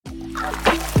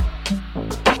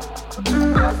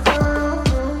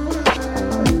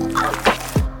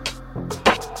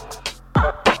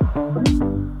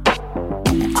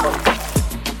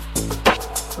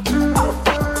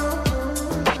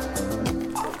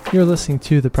You're listening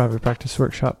to the Private Practice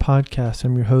Workshop podcast.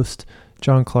 I'm your host,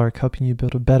 John Clark, helping you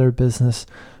build a better business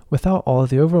without all of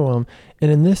the overwhelm.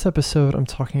 And in this episode, I'm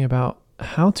talking about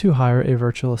how to hire a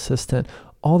virtual assistant,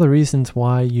 all the reasons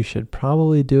why you should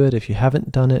probably do it if you haven't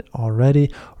done it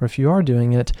already, or if you are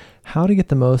doing it, how to get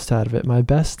the most out of it, my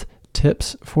best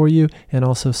tips for you, and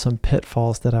also some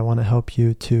pitfalls that I want to help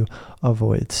you to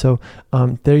avoid. So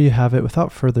there you have it.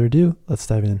 Without further ado, let's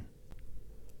dive in.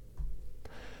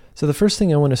 So the first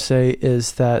thing I want to say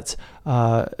is that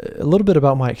a little bit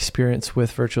about my experience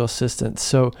with virtual assistants.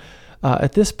 So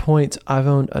at this point, I've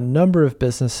owned a number of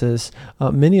businesses,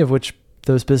 many of which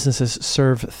those businesses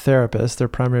serve therapists. Their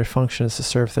primary function is to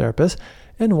serve therapists.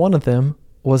 And one of them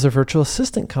was a virtual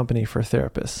assistant company for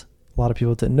therapists. A lot of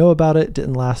people didn't know about it,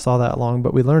 didn't last all that long,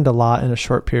 but we learned a lot in a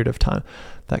short period of time.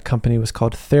 That company was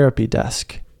called Therapy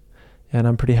Desk. And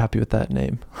I'm pretty happy with that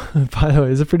name. By the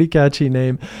way, it's a pretty catchy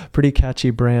name, pretty catchy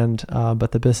brand,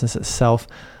 but the business itself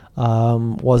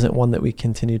wasn't one that we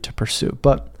continued to pursue.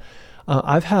 But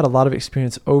I've had a lot of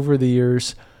experience over the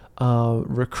years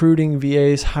recruiting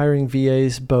VAs, hiring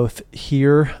VAs, both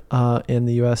here in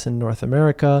the US and North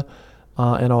America,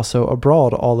 and also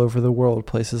abroad all over the world,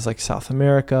 places like South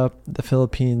America, the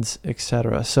Philippines,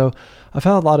 etc. So I've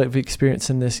had a lot of experience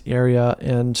in this area.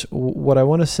 And what I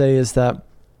want to say is that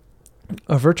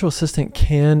a virtual assistant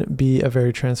can be a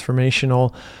very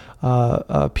transformational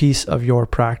piece of your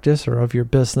practice or of your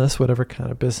business, whatever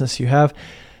kind of business you have.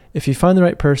 If you find the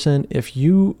right person, if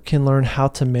you can learn how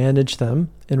to manage them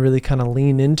and really kind of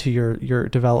lean into your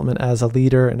development as a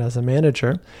leader and as a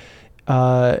manager,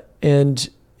 and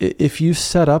if you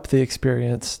set up the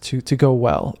experience to go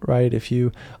well, right? If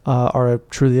you are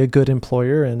truly a good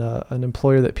employer and an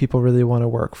employer that people really want to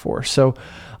work for. So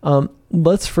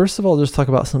let's first of all just talk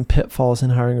about some pitfalls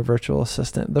in hiring a virtual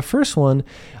assistant. The first one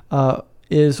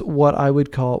is what I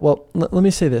would call, well, let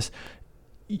me say this.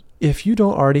 If you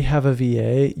don't already have a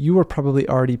VA, you are probably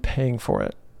already paying for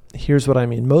it. Here's what I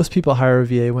mean. Most people hire a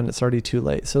VA when it's already too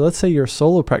late. So let's say you're a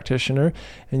solo practitioner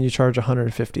and you charge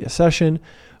 $150 a session.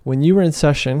 When you were in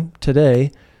session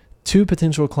today, 2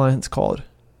 potential clients called,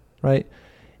 right?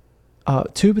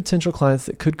 2 potential clients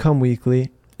that could come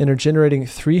weekly and are generating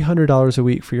 $300 a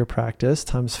week for your practice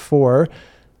times 4.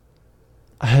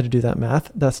 I had to do that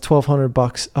math. That's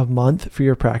 $1,200 a month for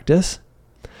your practice.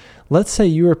 Let's say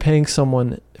you are paying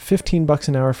someone $15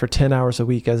 an hour for 10 hours a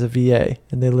week as a VA,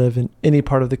 and they live in any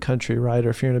part of the country, right? Or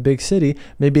if you're in a big city,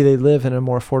 maybe they live in a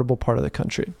more affordable part of the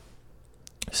country.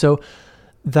 So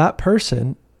that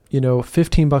person,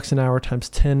 $15 an hour times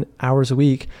 10 hours a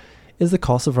week is the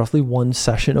cost of roughly 1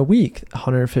 session a week,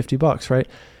 $150, right?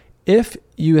 If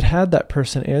you had that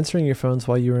person answering your phones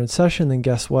while you were in session, then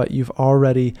guess what? You've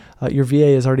already, your VA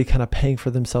is already kind of paying for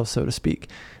themselves, so to speak.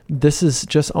 This is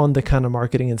just on the kind of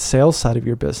marketing and sales side of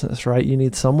your business, right? You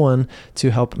need someone to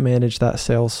help manage that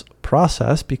sales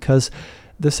process, because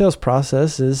the sales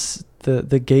process is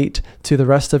the gate to the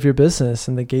rest of your business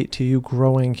and the gate to you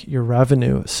growing your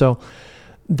revenue. So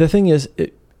the thing is,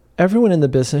 everyone in the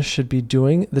business should be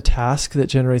doing the task that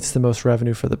generates the most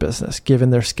revenue for the business, given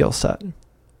their skill set,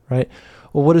 right?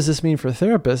 Well, what does this mean for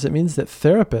therapists? It means that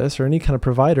therapists or any kind of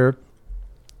provider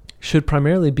should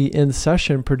primarily be in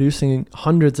session producing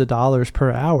hundreds of dollars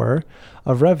per hour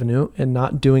of revenue and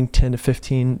not doing $10 to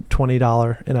 $15,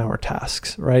 $20 an hour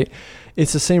tasks, right?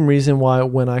 It's the same reason why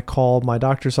when I call my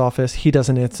doctor's office, he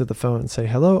doesn't answer the phone and say,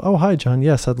 hello, oh, hi, John.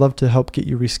 Yes, I'd love to help get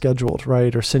you rescheduled,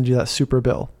 right? Or send you that super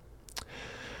bill.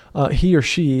 He or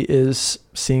she is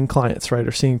seeing clients, right?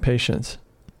 Or seeing patients,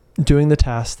 doing the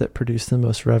tasks that produce the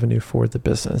most revenue for the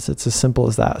business. It's as simple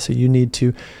as that. So you need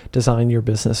to design your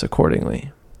business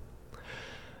accordingly.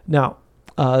 Now,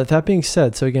 that being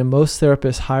said, so again, most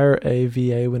therapists hire a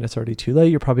VA when it's already too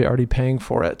late. You're probably already paying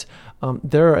for it.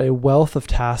 There are a wealth of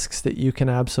tasks that you can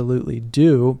absolutely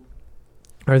do,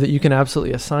 or that you can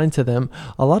absolutely assign to them,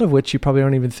 a lot of which you probably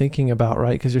aren't even thinking about,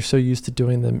 right? Because you're so used to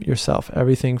doing them yourself.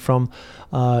 Everything from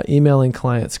emailing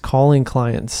clients, calling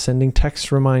clients, sending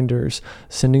text reminders,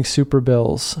 sending super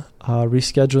bills,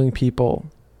 rescheduling people,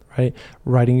 right?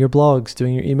 Writing your blogs,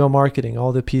 doing your email marketing,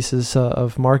 all the pieces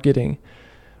of marketing,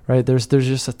 right? There's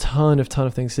just a ton of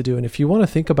things to do. And if you want to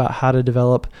think about how to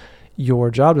develop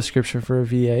your job description for a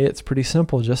VA, it's pretty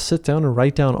simple. Just sit down and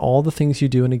write down all the things you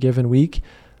do in a given week,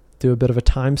 do a bit of a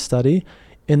time study,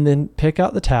 and then pick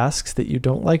out the tasks that you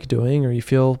don't like doing or you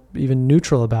feel even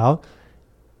neutral about,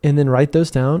 and then write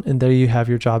those down, and there you have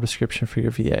your job description for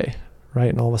your VA, right?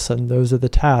 And all of a sudden, those are the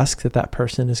tasks that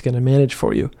person is going to manage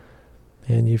for you,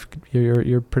 and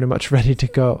you're pretty much ready to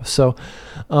go. So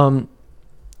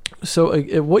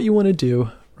what you want to do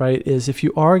right, is if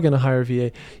you are going to hire a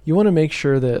VA, you want to make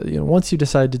sure that, once you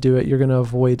decide to do it, you're going to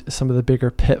avoid some of the bigger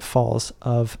pitfalls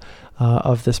of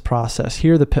this process.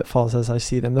 Here are the pitfalls as I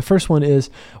see them. The first one is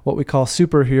what we call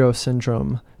superhero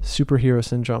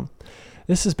syndrome.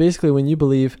 This is basically when you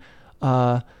believe,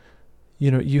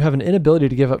 you have an inability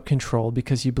to give up control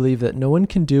because you believe that no one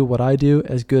can do what I do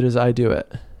as good as I do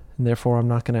it, and therefore I'm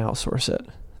not going to outsource it.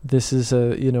 This is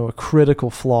a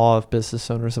critical flaw of business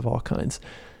owners of all kinds.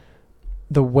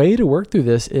 The way to work through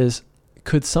this is,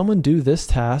 could someone do this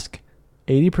task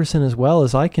 80% as well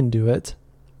as I can do it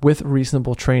with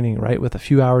reasonable training, right? With a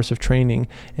few hours of training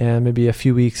and maybe a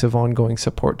few weeks of ongoing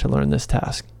support to learn this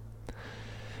task.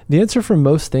 The answer for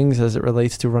most things as it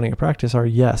relates to running a practice are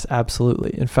yes,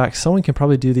 absolutely. In fact, someone can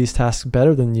probably do these tasks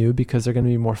better than you because they're going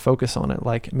to be more focused on it,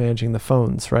 like managing the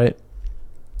phones, right?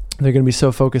 They're going to be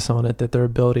so focused on it that their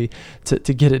ability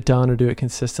to get it done or do it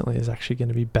consistently is actually going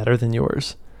to be better than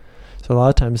yours. So a lot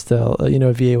of times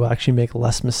a VA will actually make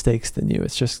less mistakes than you.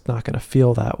 It's just not going to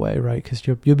feel that way, right? Because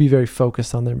you'll be very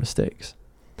focused on their mistakes.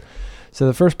 So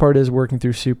the first part is working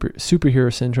through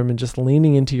superhero syndrome and just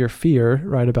leaning into your fear,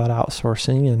 right, about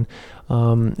outsourcing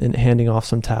and handing off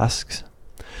some tasks.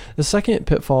 The second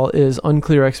pitfall is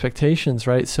unclear expectations,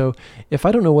 right? So if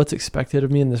I don't know what's expected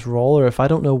of me in this role, or if I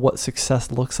don't know what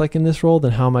success looks like in this role,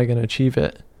 then how am I going to achieve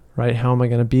it, right? How am I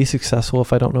going to be successful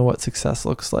if I don't know what success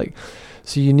looks like?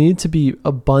 So you need to be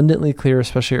abundantly clear,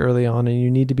 especially early on, and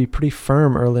you need to be pretty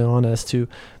firm early on as to,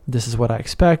 this is what I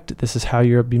expect, this is how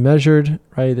you'll be measured,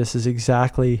 right? This is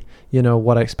exactly,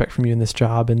 what I expect from you in this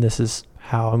job, and this is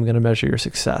how I'm going to measure your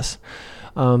success.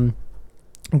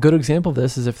 A good example of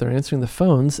this is if they're answering the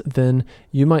phones, then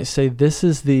you might say, this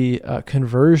is the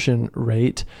conversion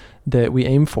rate that we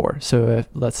aim for. So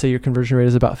let's say your conversion rate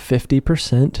is about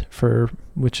 50%,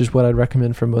 which is what I'd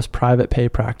recommend for most private pay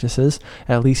practices,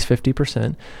 at least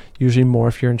 50%, usually more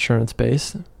if you're insurance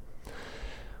based.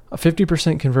 A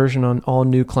 50% conversion on all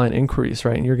new client inquiries,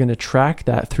 right? And you're going to track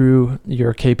that through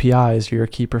your KPIs, your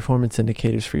key performance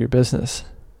indicators for your business.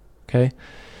 Okay.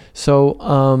 So,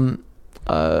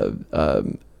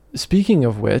 speaking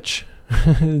of which,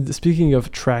 speaking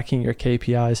of tracking your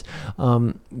KPIs,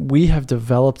 we have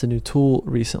developed a new tool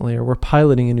recently, or we're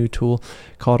piloting a new tool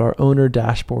called our Owner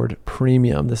Dashboard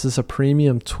Premium. This is a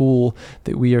premium tool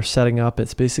that we are setting up.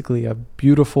 It's basically a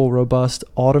beautiful, robust,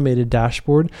 automated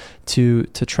dashboard to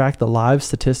track the live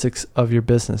statistics of your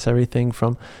business, everything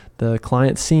from the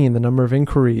client scene, the number of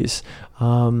inquiries,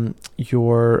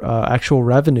 your actual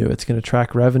revenue. It's going to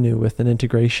track revenue with an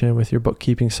integration with your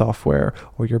bookkeeping software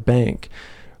or your bank.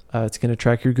 It's going to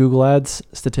track your Google Ads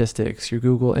statistics, your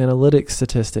Google Analytics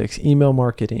statistics, email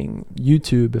marketing,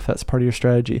 YouTube, if that's part of your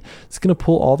strategy. It's going to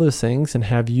pull all those things and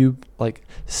have you like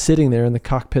sitting there in the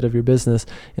cockpit of your business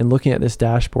and looking at this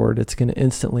dashboard. It's going to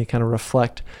instantly kind of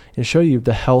reflect and show you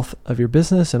the health of your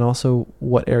business and also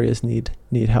what areas need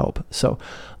help. So,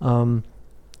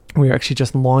 we're actually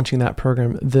just launching that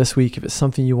program this week. If it's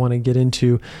something you want to get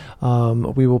into,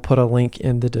 we will put a link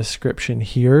in the description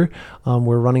here.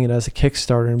 We're running it as a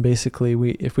Kickstarter, and basically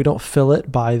if we don't fill it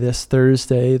by this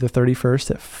Thursday, the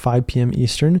 31st at 5 p.m.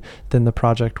 Eastern, then the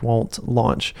project won't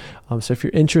launch. So if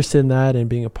you're interested in that and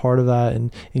being a part of that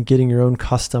and getting your own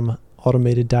custom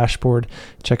automated dashboard,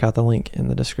 check out the link in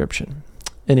the description.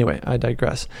 Anyway, I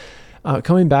digress.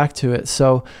 Coming back to it.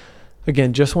 So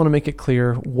again, just want to make it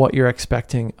clear what you're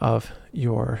expecting of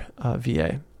your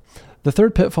VA. The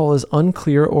third pitfall is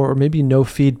unclear or maybe no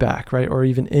feedback, right? Or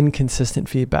even inconsistent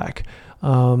feedback.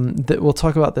 We'll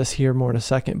talk about this here more in a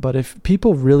second, but if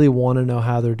people really want to know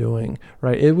how they're doing,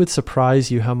 right? It would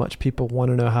surprise you how much people want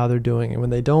to know how they're doing. And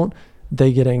when they don't,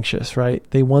 they get anxious, right?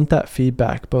 They want that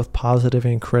feedback, both positive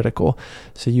and critical.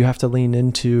 So you have to lean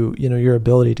into, your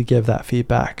ability to give that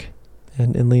feedback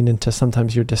and lean into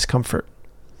sometimes your discomfort.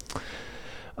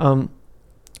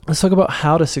 Let's talk about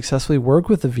how to successfully work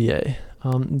with the VA.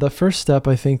 The first step,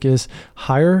 I think, is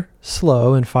hire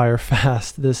slow and fire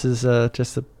fast. This is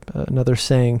another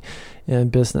saying in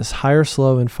business: hire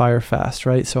slow and fire fast,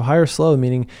 right? So hire slow,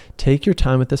 meaning take your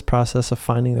time with this process of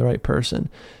finding the right person.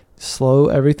 Slow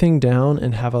everything down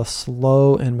and have a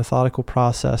slow and methodical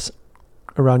process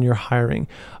around your hiring,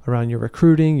 around your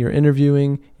recruiting, your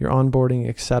interviewing, your onboarding,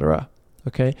 etc.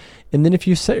 Okay. And then if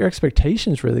you set your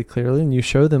expectations really clearly and you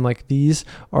show them like these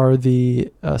are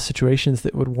the situations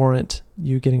that would warrant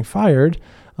you getting fired,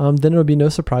 then it'll be no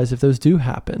surprise if those do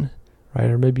happen,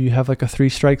 right? Or maybe you have like a 3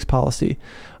 strikes policy.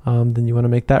 Then you want to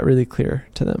make that really clear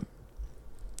to them.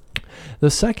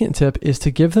 The second tip is to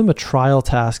give them a trial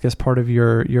task as part of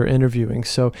your interviewing.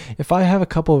 So if I have a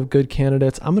couple of good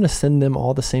candidates, I'm going to send them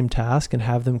all the same task and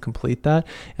have them complete that.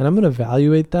 And I'm going to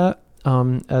evaluate that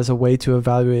as a way to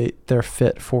evaluate their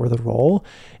fit for the role.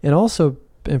 And also,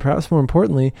 and perhaps more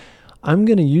importantly, I'm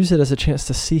going to use it as a chance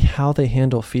to see how they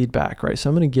handle feedback, right? So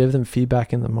I'm going to give them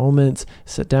feedback in the moment,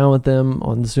 sit down with them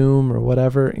on Zoom or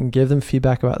whatever, and give them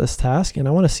feedback about this task. And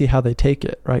I want to see how they take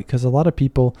it, right? Because a lot of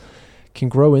people can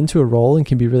grow into a role and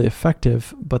can be really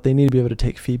effective, but they need to be able to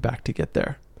take feedback to get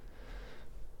there.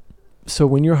 So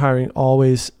when you're hiring,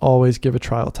 always give a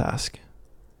trial task.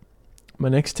 My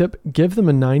next tip, give them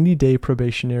a 90-day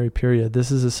probationary period. This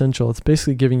is essential. It's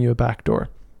basically giving you a backdoor.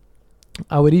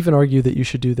 I would even argue that you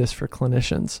should do this for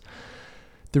clinicians.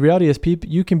 The reality is,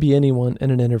 you can be anyone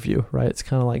in an interview, right? It's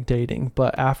kind of like dating.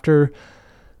 But after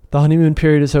the honeymoon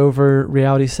period is over,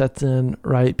 reality sets in,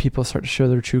 right? People start to show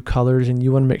their true colors, and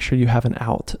you want to make sure you have an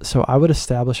out. So I would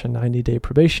establish a 90-day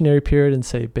probationary period and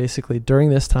say, basically, during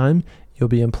this time, you'll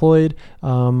be employed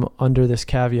under this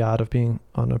caveat of being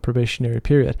on a probationary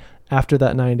period. After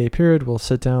that 90-day period, we'll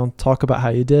sit down, talk about how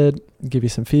you did, give you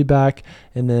some feedback,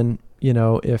 and then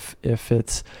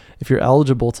if you're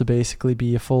eligible to basically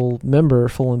be a full member,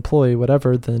 full employee,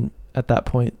 whatever, then at that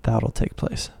point that'll take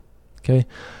place. Okay.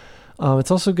 It's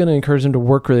also going to encourage them to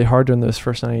work really hard during those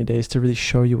first 90 days to really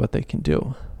show you what they can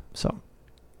do. So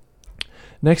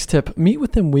next tip, meet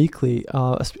with them weekly.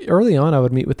 Early on, I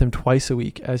would meet with them twice a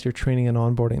week as you're training and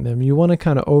onboarding them. You want to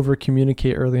kind of over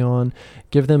communicate early on,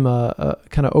 give them a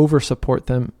kind of over support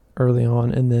them early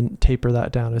on, and then taper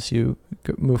that down as you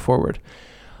move forward.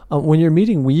 When you're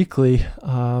meeting weekly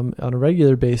on a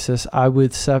regular basis, I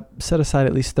would set aside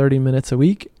at least 30 minutes a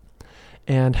week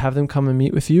and have them come and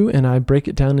meet with you. And I break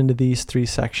it down into these 3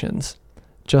 sections,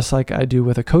 just like I do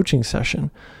with a coaching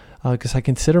session, because I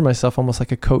consider myself almost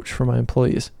like a coach for my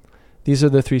employees. These are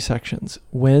the 3 sections: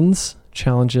 wins,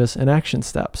 challenges, and action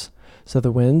steps. So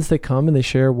the wins, they come and they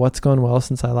share what's gone well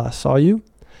since I last saw you.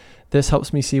 This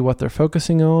helps me see what they're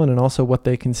focusing on and also what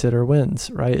they consider wins,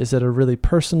 right? Is it a really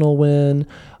personal win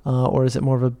or is it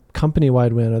more of a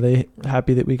company-wide win? Are they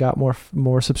happy that we got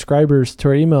more subscribers to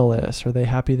our email list? Are they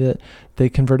happy that they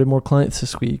converted more clients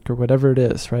this week or whatever it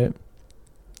is, right?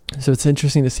 So it's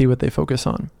interesting to see what they focus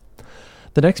on.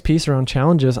 The next piece around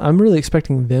challenges, I'm really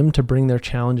expecting them to bring their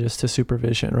challenges to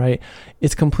supervision, right?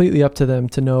 It's completely up to them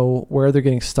to know where they're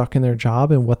getting stuck in their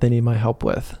job and what they need my help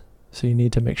with. So you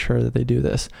need to make sure that they do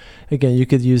this. Again, you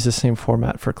could use the same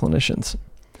format for clinicians.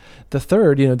 The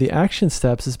third, the action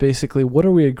steps is basically what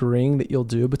are we agreeing that you'll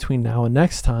do between now and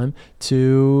next time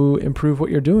to improve what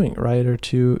you're doing, right? Or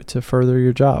to further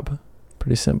your job.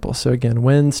 Pretty simple. So again,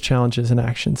 wins, challenges, and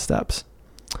action steps.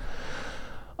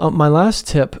 My last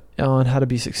tip on how to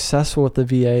be successful with the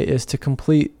VA is to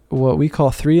complete what we call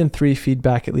 3-and-3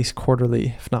 feedback at least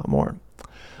quarterly, if not more.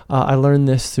 I learned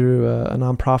this through a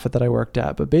nonprofit that I worked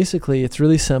at, but basically it's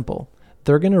really simple.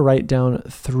 They're going to write down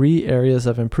 3 areas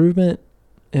of improvement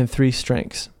and 3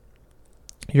 strengths.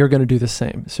 You're going to do the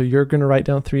same. So you're going to write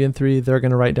down 3-and-3, they're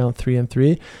going to write down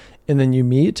 3-and-3, and then you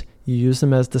meet, you use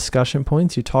them as discussion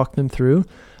points, you talk them through.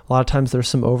 A lot of times there's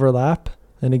some overlap.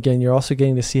 And again, you're also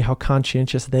getting to see how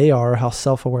conscientious they are, how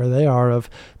self-aware they are of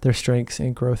their strengths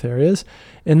and growth areas.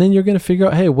 And then you're going to figure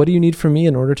out, hey, what do you need from me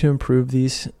in order to improve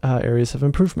these areas of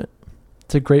improvement?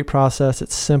 It's a great process.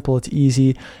 It's simple. It's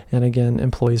easy. And again,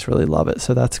 employees really love it.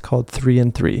 So that's called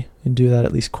 3-and-3. And do that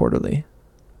at least quarterly.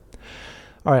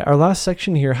 All right, our last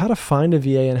section here, how to find a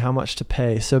VA and how much to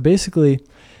pay. So basically,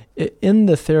 in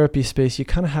the therapy space, you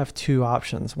kind of have 2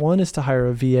 options. One is to hire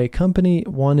a VA company.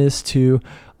 One is to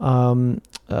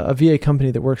a VA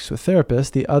company that works with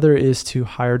therapists. The other is to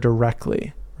hire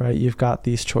directly, right? You've got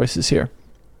these choices here.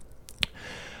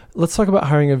 Let's talk about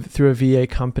hiring through a VA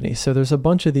company. So there's a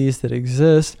bunch of these that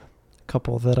exist. A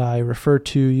couple that I refer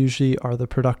to usually are the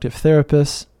Productive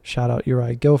Therapists. Shout out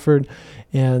Uri Guilford.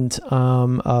 And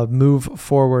Move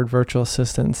Forward Virtual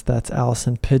Assistants. That's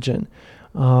Allison Pigeon.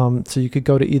 So you could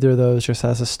go to either of those just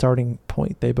as a starting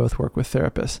point. They both work with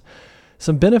therapists.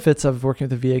 Some benefits of working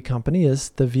with a VA company is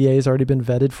the VA has already been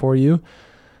vetted for you.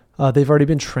 They've already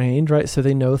been trained, right? So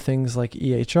they know things like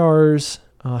EHRs,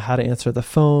 how to answer the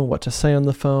phone, what to say on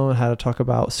the phone, how to talk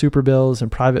about super bills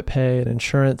and private pay and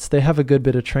insurance. They have a good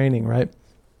bit of training, right?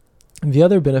 The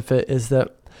other benefit is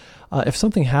that if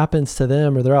something happens to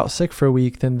them or they're out sick for a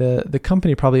week, then the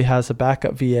company probably has a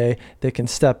backup VA that can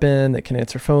step in, that can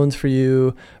answer phones for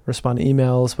you, respond to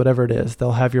emails, whatever it is.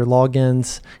 They'll have your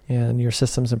logins and your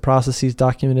systems and processes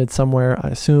documented somewhere,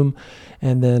 I assume,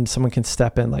 and then someone can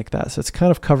step in like that. So it's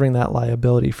kind of covering that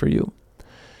liability for you.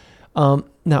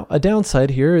 Now, a downside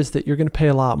here is that you're going to pay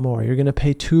a lot more. You're going to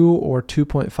pay 2 or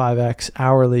 2.5x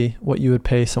hourly what you would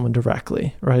pay someone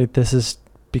directly, right? This is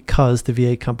because the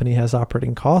VA company has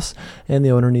operating costs and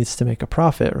the owner needs to make a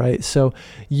profit, right? So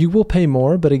you will pay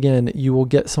more, but again, you will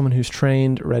get someone who's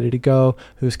trained, ready to go,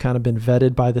 who's kind of been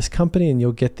vetted by this company, and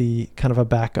you'll get the kind of a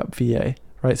backup VA,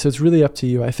 right? So it's really up to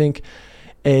you. I think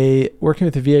working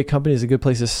with a VA company is a good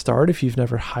place to start if you've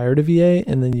never hired a VA,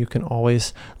 and then you can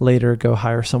always later go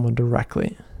hire someone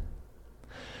directly.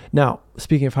 Now,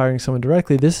 speaking of hiring someone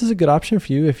directly, this is a good option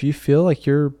for you if you feel like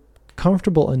you're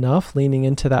comfortable enough leaning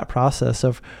into that process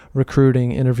of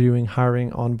recruiting, interviewing,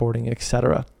 hiring, onboarding,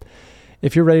 etc.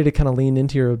 If you're ready to kind of lean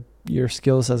into your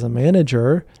skills as a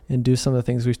manager and do some of the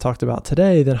things we've talked about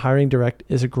today, then hiring direct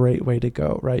is a great way to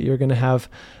go, right? You're going to have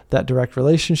that direct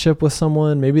relationship with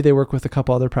someone. Maybe they work with a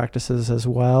couple other practices as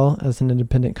well as an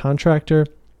independent contractor,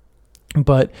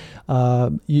 but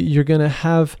you're going to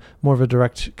have more of a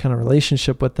direct kind of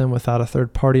relationship with them without a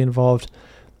third party involved.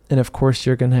 And of course,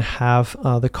 you're going to have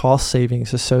the cost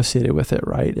savings associated with it,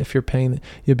 right? If you're paying,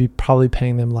 you'll be probably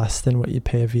paying them less than what you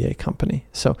pay a VA company.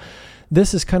 So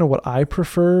this is kind of what I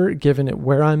prefer given it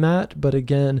where I'm at. But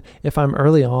again, if I'm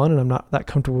early on and I'm not that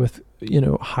comfortable with,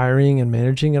 hiring and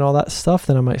managing and all that stuff,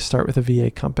 then I might start with a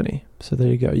VA company. So there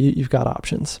you go. You've got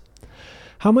options.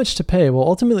 How much to pay? Well,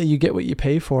 ultimately you get what you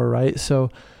pay for, right? So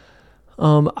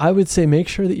I would say make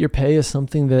sure that your pay is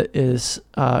something that is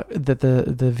that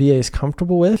the VA is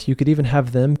comfortable with. You could even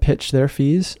have them pitch their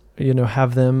fees,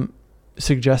 have them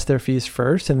suggest their fees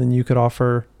first, and then you could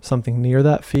offer something near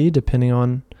that fee depending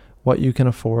on what you can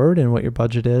afford and what your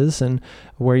budget is and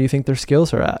where you think their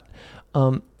skills are at.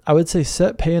 I would say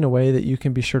set pay in a way that you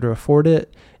can be sure to afford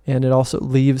it, and it also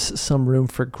leaves some room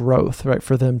for growth, right,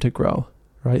 for them to grow.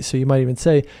 Right. So you might even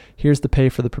say, here's the pay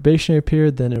for the probationary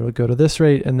period, then it will go to this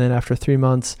rate. And then after 3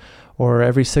 months or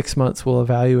every 6 months, we'll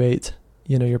evaluate,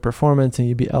 your performance, and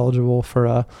you'd be eligible for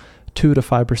a 2 to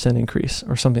 5% increase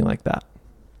or something like that.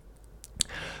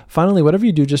 Finally, whatever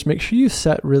you do, just make sure you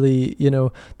set really,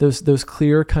 those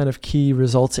clear kind of key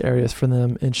results areas for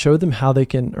them and show them how they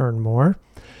can earn more.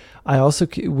 I also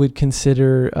would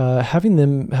consider having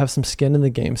them have some skin in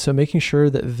the game. So making sure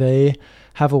that they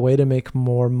have a way to make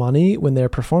more money when they're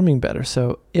performing better.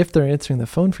 So if they're answering the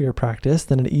phone for your practice,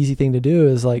 then an easy thing to do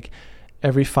is like for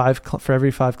every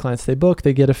 5 clients they book,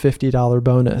 they get a $50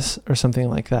 bonus or something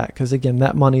like that. Because again,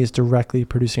 that money is directly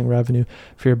producing revenue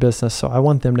for your business. So I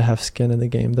want them to have skin in the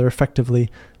game. They're effectively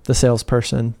the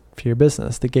salesperson for your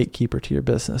business, the gatekeeper to your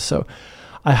business. So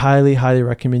I highly, highly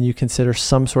recommend you consider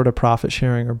some sort of profit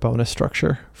sharing or bonus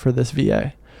structure for this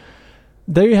VA.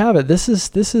 There you have it. This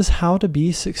is how to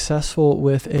be successful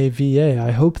with a VA.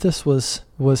 I hope this was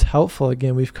helpful.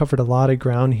 Again, we've covered a lot of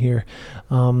ground here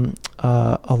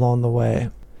along the way.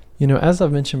 As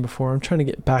I've mentioned before, I'm trying to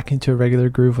get back into a regular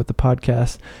groove with the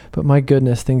podcast, but my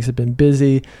goodness, things have been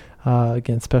busy.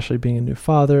 Again, especially being a new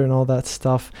father and all that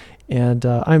stuff. And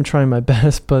I'm trying my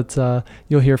best, but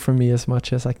you'll hear from me as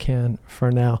much as I can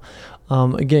for now.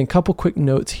 Again, a couple quick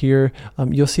notes here.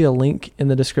 You'll see a link in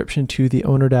the description to the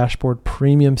Owner Dashboard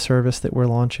premium service that we're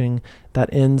launching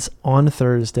that ends on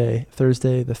Thursday the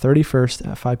 31st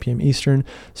at 5 p.m. Eastern.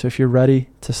 So if you're ready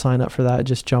to sign up for that,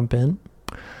 just jump in.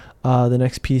 The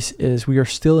next piece is we are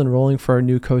still enrolling for our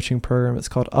new coaching program. It's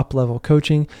called Up-Level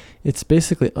Coaching. It's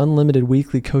basically unlimited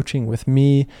weekly coaching with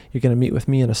me. You're going to meet with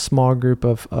me in a small group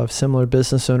of similar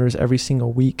business owners every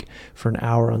single week for an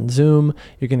hour on Zoom.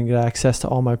 You're going to get access to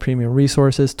all my premium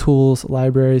resources, tools,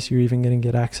 libraries. You're even going to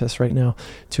get access right now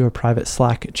to a private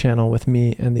Slack channel with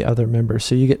me and the other members.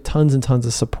 So you get tons and tons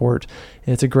of support.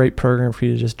 And it's a great program for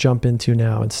you to just jump into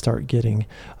now and start getting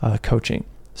coaching.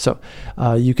 So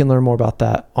you can learn more about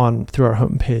that through our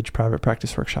homepage,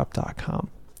 privatepracticeworkshop.com.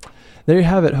 There you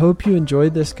have it. Hope you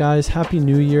enjoyed this, guys. Happy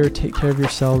New Year. Take care of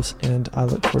yourselves, and I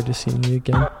look forward to seeing you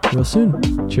again real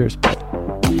soon. Cheers.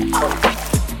 Bye.